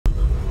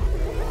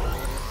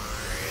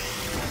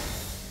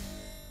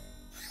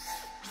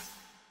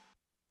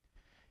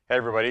Hey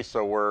everybody,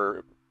 so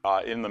we're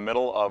in the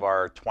middle of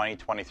our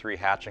 2023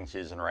 hatching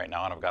season right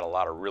now, and I've got a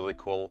lot of really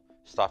cool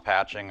stuff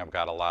hatching. I've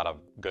got a lot of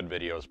good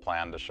videos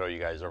planned to show you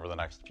guys over the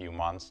next few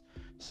months.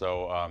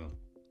 So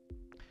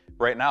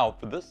right now,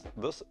 for this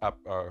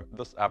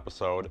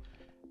episode,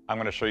 I'm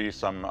going to show you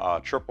some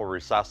triple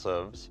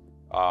recessives.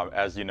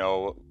 As you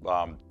know,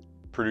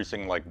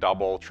 producing like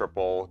double,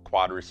 triple,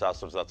 quad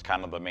recessives, that's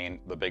kind of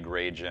the big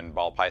rage in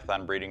ball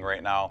python breeding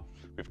right now.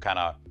 We've kind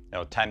of,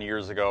 10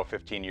 years ago,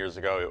 15 years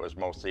ago, it was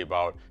mostly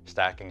about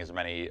stacking as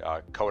many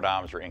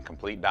codoms or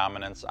incomplete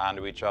dominants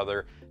onto each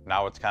other.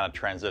 Now it's kind of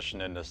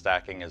transitioned into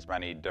stacking as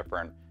many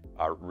different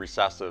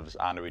recessives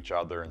onto each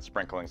other and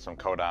sprinkling some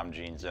codom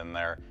genes in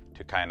there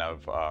to kind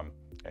of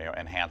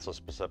enhance a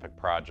specific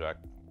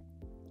project.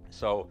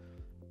 So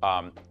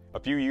a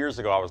few years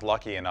ago, I was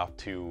lucky enough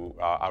to,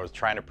 I was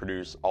trying to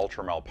produce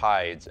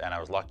ultramelpides, and I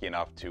was lucky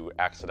enough to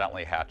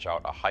accidentally hatch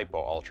out a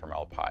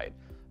hypo-ultramelpide.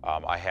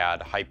 I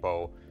had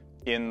hypo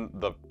in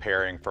the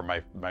pairing for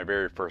my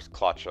very first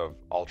clutch of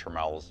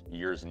ultramels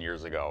years and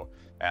years ago.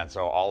 And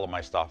so all of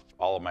my stuff,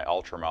 all of my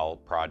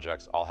ultramel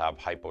projects all have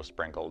hypo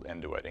sprinkled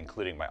into it,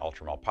 including my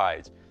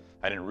ultramelpides.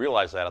 I didn't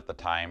realize that at the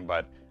time,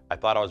 but I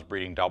thought I was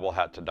breeding double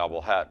het to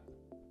double het.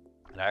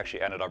 And I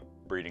actually ended up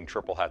breeding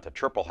triple het to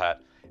triple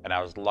het, and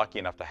I was lucky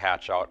enough to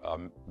hatch out a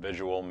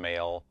visual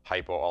male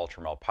hypo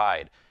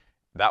ultramelpide.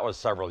 That was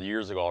several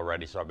years ago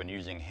already, so I've been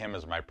using him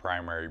as my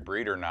primary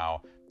breeder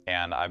now,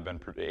 and I've been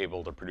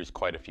able to produce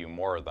quite a few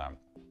more of them.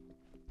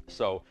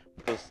 So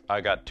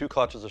I got two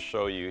clutches to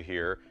show you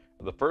here.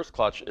 The first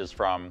clutch is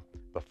from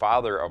the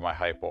father of my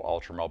hypo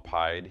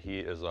ultramelpide. He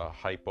is a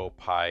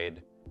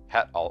hypopide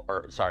het,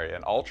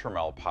 an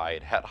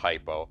ultramelpide het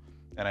hypo,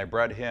 and I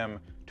bred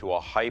him to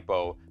a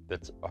hypo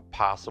that's a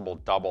possible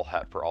double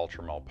het for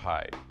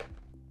ultramelpide.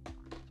 So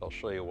I'll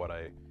show you what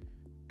I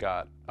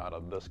got out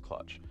of this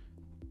clutch.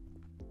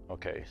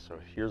 Okay, so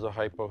here's a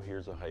hypo,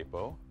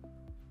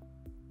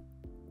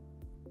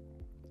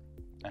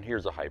 and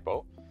here's a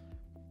hypo.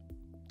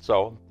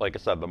 So, like I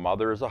said, the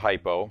mother is a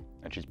hypo,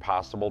 and she's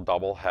possible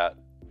double het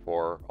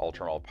for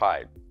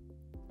ultramelpide.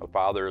 The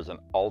father is an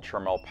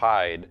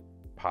ultramelpide,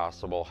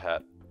 possible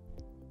het,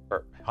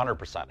 or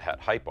 100% het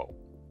hypo.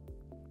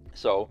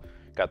 So,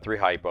 got three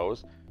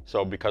hypos.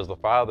 So, because the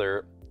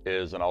father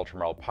is an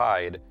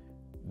ultramelpide,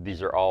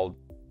 these are all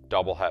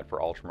double het for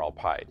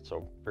ultramelpide.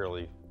 So,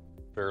 fairly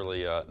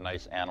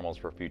nice animals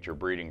for future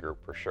breeding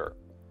group for sure.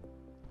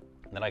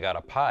 And then I got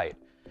a pied.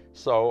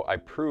 So I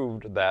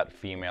proved that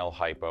female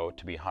hypo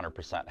to be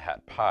 100%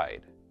 het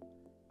pied,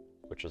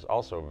 which is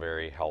also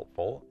very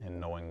helpful in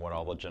knowing what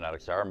all the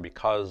genetics are. And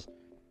because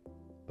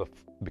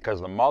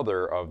the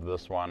mother of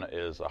this one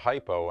is a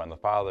hypo and the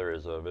father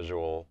is a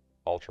visual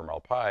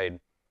ultramelpide,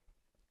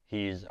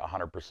 he's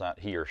 100%,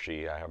 he or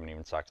she, I haven't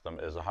even sexed them,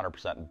 is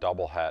 100%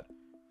 double het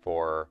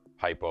for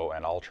hypo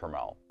and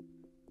ultramel.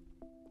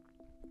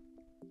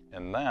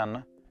 And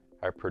then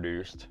I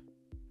produced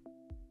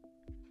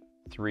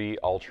three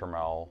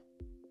hypo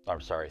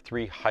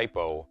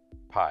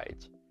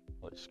pieds.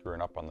 Really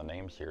screwing up on the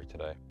names here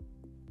today.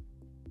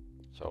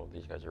 So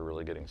these guys are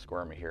really getting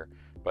squirmy here.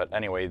 But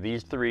anyway,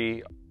 these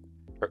three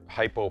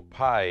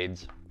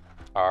hypopieds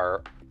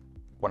are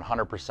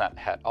 100%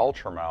 het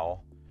ultramel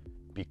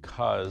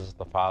because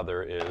the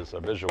father is a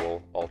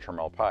visual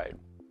ultramelpide.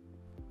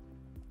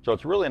 So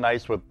it's really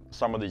nice with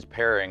some of these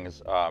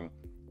pairings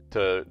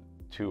to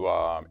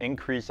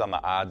increase on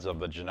the odds of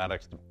the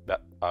genetics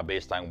that,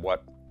 based on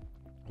what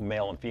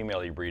male and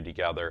female you breed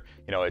together.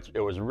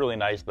 It was really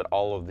nice that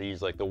all of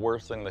these, like the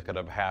worst thing that could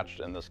have hatched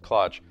in this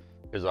clutch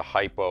is a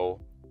hypo,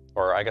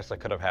 or I guess I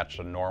could have hatched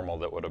a normal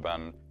that would have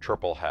been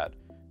triple het.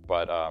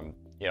 But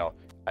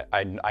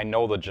I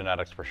know the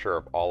genetics for sure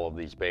of all of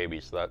these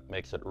babies, so that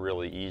makes it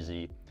really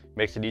easy.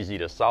 Makes it easy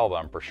to sell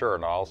them for sure,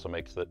 and it also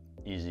makes it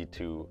easy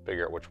to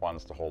figure out which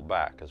ones to hold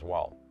back as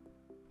well.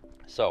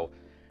 So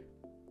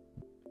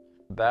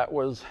that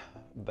was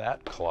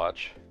that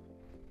clutch.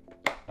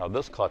 Now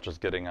this clutch is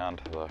getting on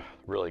to the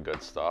really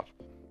good stuff.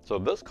 So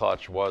this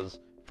clutch was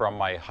from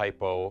my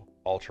hypo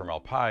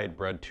ultramelpide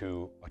bred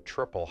to a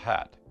triple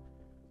het.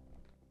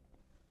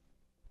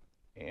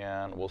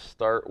 And we'll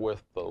start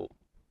with the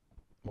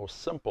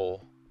most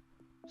simple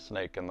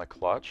snake in the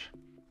clutch.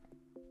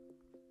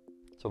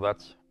 So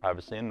that's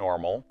obviously a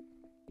normal.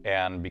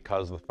 And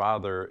because the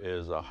father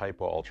is a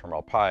hypo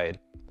ultramelpide,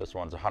 this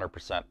one's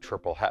 100%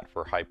 triple het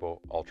for hypo,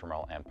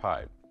 ultramel, and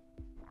pied.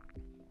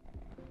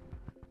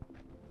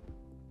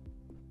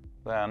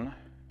 Then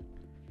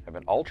I have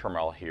an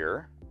ultramel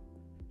here,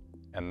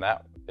 and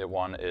that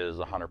one is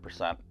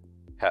 100%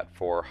 het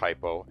for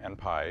hypo and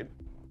pied.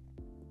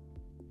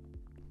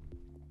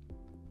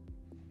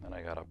 Then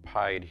I got a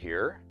pied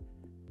here,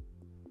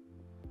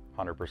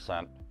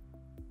 100%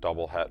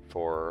 double het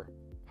for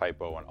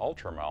hypo and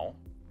ultramel.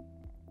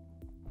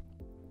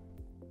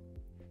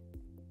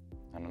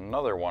 And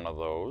another one of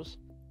those.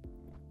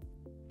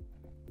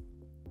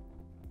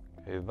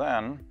 Okay,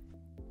 then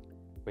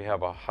we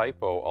have a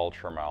hypo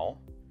ultramel,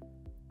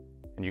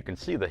 and you can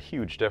see the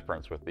huge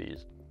difference with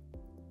these.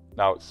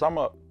 Now, some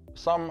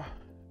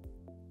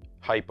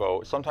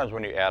hypo, sometimes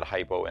when you add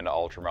hypo into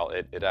ultramel,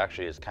 it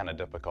actually is kind of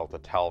difficult to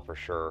tell for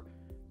sure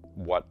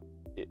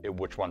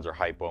which ones are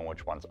hypo and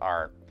which ones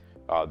aren't.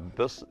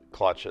 This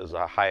clutch is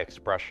a high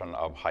expression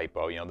of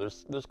hypo. You know,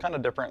 there's kind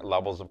of different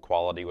levels of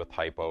quality with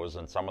hypos,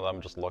 and some of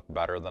them just look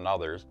better than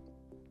others.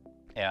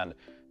 And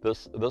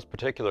this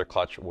particular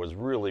clutch was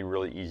really,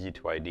 really easy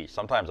to ID.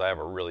 Sometimes I have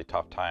a really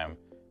tough time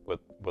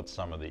with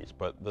some of these,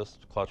 but this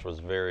clutch was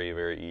very,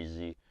 very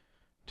easy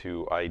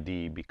to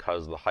ID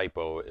because the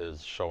hypo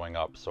is showing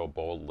up so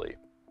boldly.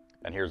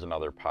 And here's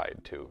another pied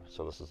too.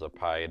 So this is a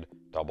pied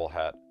double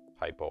het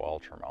hypo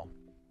ultramel.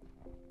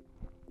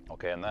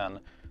 Okay, and then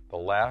the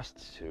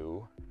last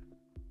two,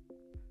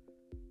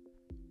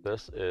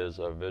 this is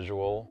a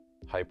visual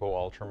hypo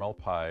ultramel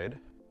pied,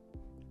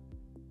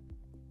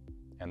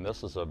 and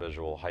this is a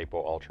visual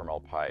hypo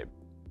ultramel pied.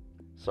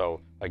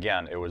 So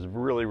again, it was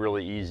really,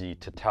 really easy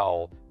to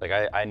tell. Like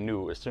I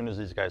knew as soon as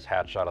these guys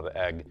hatched out of the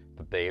egg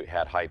that they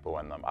had hypo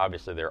in them.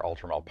 Obviously they're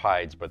ultramel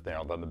pieds, but you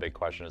know, then the big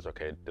question is,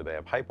 okay, do they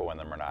have hypo in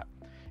them or not?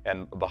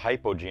 And the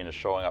hypo gene is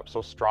showing up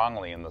so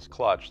strongly in this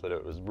clutch that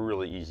it was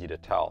really easy to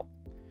tell.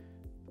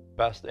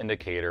 Best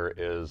indicator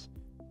is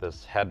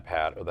this head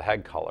pad, or the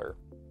head color.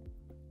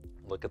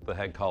 Look at the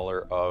head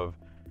color of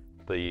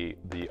the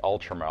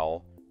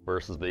ultramel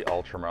versus the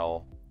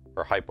ultramel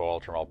or hypo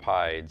ultramel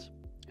pieds,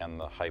 and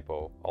the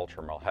hypo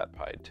ultramel het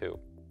pied too.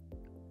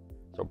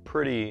 So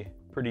pretty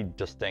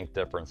distinct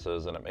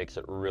differences, and it makes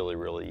it really,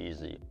 really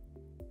easy.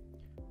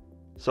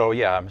 So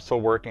yeah, I'm still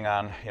working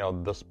on, you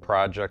know, this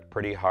project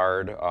pretty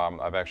hard.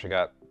 I've actually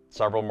got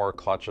several more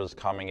clutches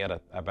coming in.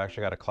 I've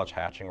actually got a clutch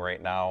hatching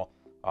right now.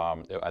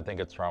 I think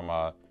it's from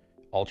a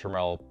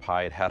ultramel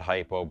pied het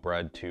hypo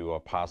bred to a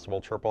possible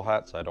triple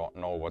het, so I don't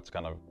know what's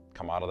gonna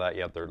come out of that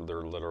yet. They're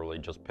literally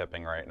just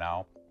pipping right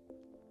now.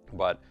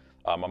 But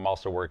I'm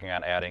also working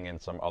on adding in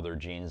some other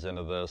genes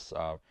into this.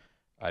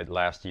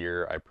 Last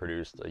year I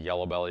produced a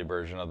yellow belly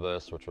version of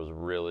this, which was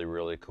really,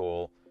 really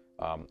cool.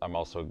 I'm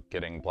also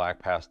getting black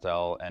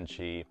pastel,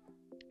 enchi,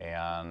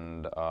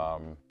 and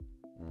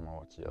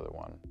what's the other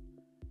one?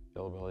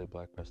 Yellow belly,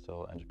 black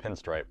pastel, and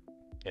pinstripe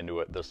into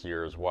it this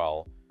year as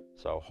well.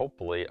 So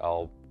hopefully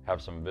I'll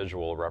have some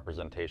visual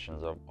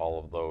representations of all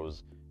of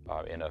those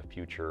in a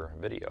future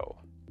video,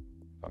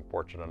 if I'm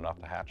fortunate enough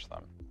to hatch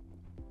them.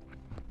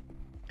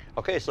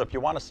 Okay, so if you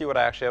want to see what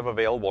I actually have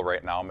available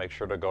right now, make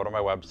sure to go to my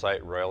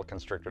website,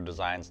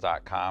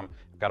 royalconstrictordesigns.com.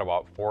 I've got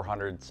about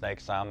 400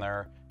 snakes on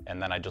there,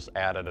 and then I just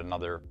added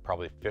another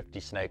probably 50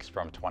 snakes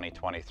from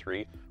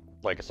 2023.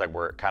 Like I said,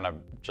 we're kind of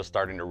just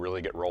starting to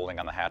really get rolling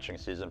on the hatching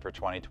season for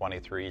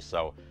 2023,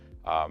 so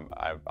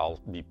I'll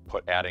be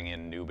adding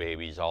in new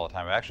babies all the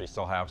time. I actually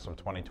still have some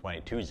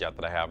 2022s yet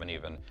that I haven't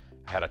even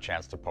had a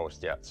chance to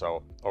post yet.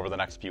 So over the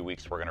next few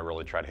weeks, we're going to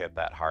really try to hit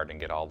that hard and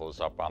get all those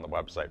up on the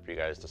website for you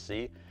guys to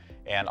see.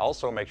 And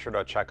also make sure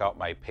to check out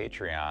my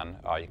Patreon.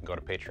 You can go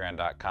to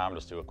patreon.com,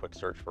 just do a quick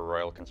search for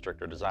Royal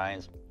Constrictor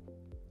Designs.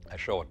 I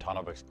show a ton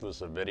of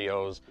exclusive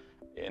videos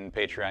in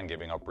Patreon,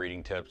 giving out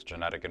breeding tips,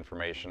 genetic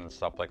information,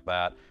 stuff like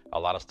that. A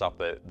lot of stuff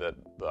that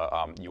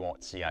you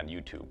won't see on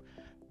YouTube.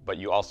 But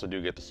you also do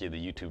get to see the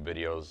YouTube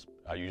videos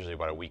usually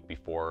about a week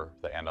before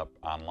they end up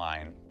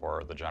online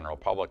for the general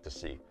public to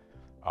see.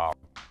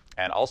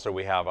 And also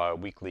we have a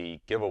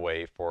weekly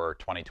giveaway for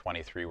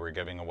 2023. We're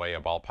giving away a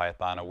ball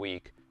python a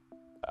week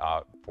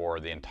for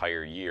the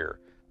entire year.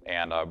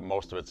 And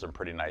most of it's some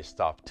pretty nice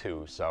stuff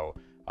too. So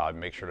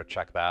make sure to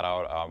check that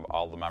out.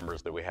 All the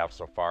members that we have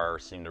so far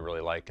seem to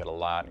really like it a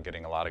lot and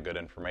getting a lot of good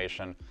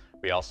information.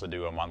 We also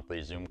do a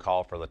monthly Zoom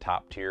call for the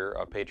top tier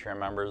of Patreon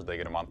members. They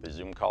get a monthly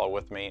Zoom call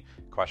with me,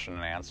 question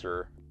and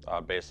answer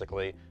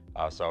basically.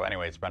 So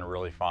anyway, it's been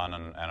really fun,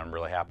 and I'm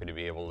really happy to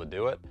be able to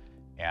do it.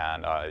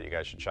 And you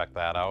guys should check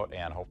that out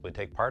and hopefully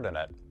take part in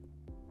it.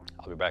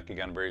 I'll be back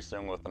again very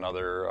soon with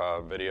another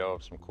video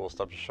of some cool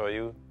stuff to show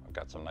you. I've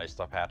got some nice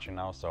stuff hatching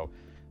now, so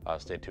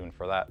stay tuned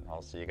for that.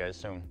 I'll see you guys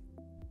soon.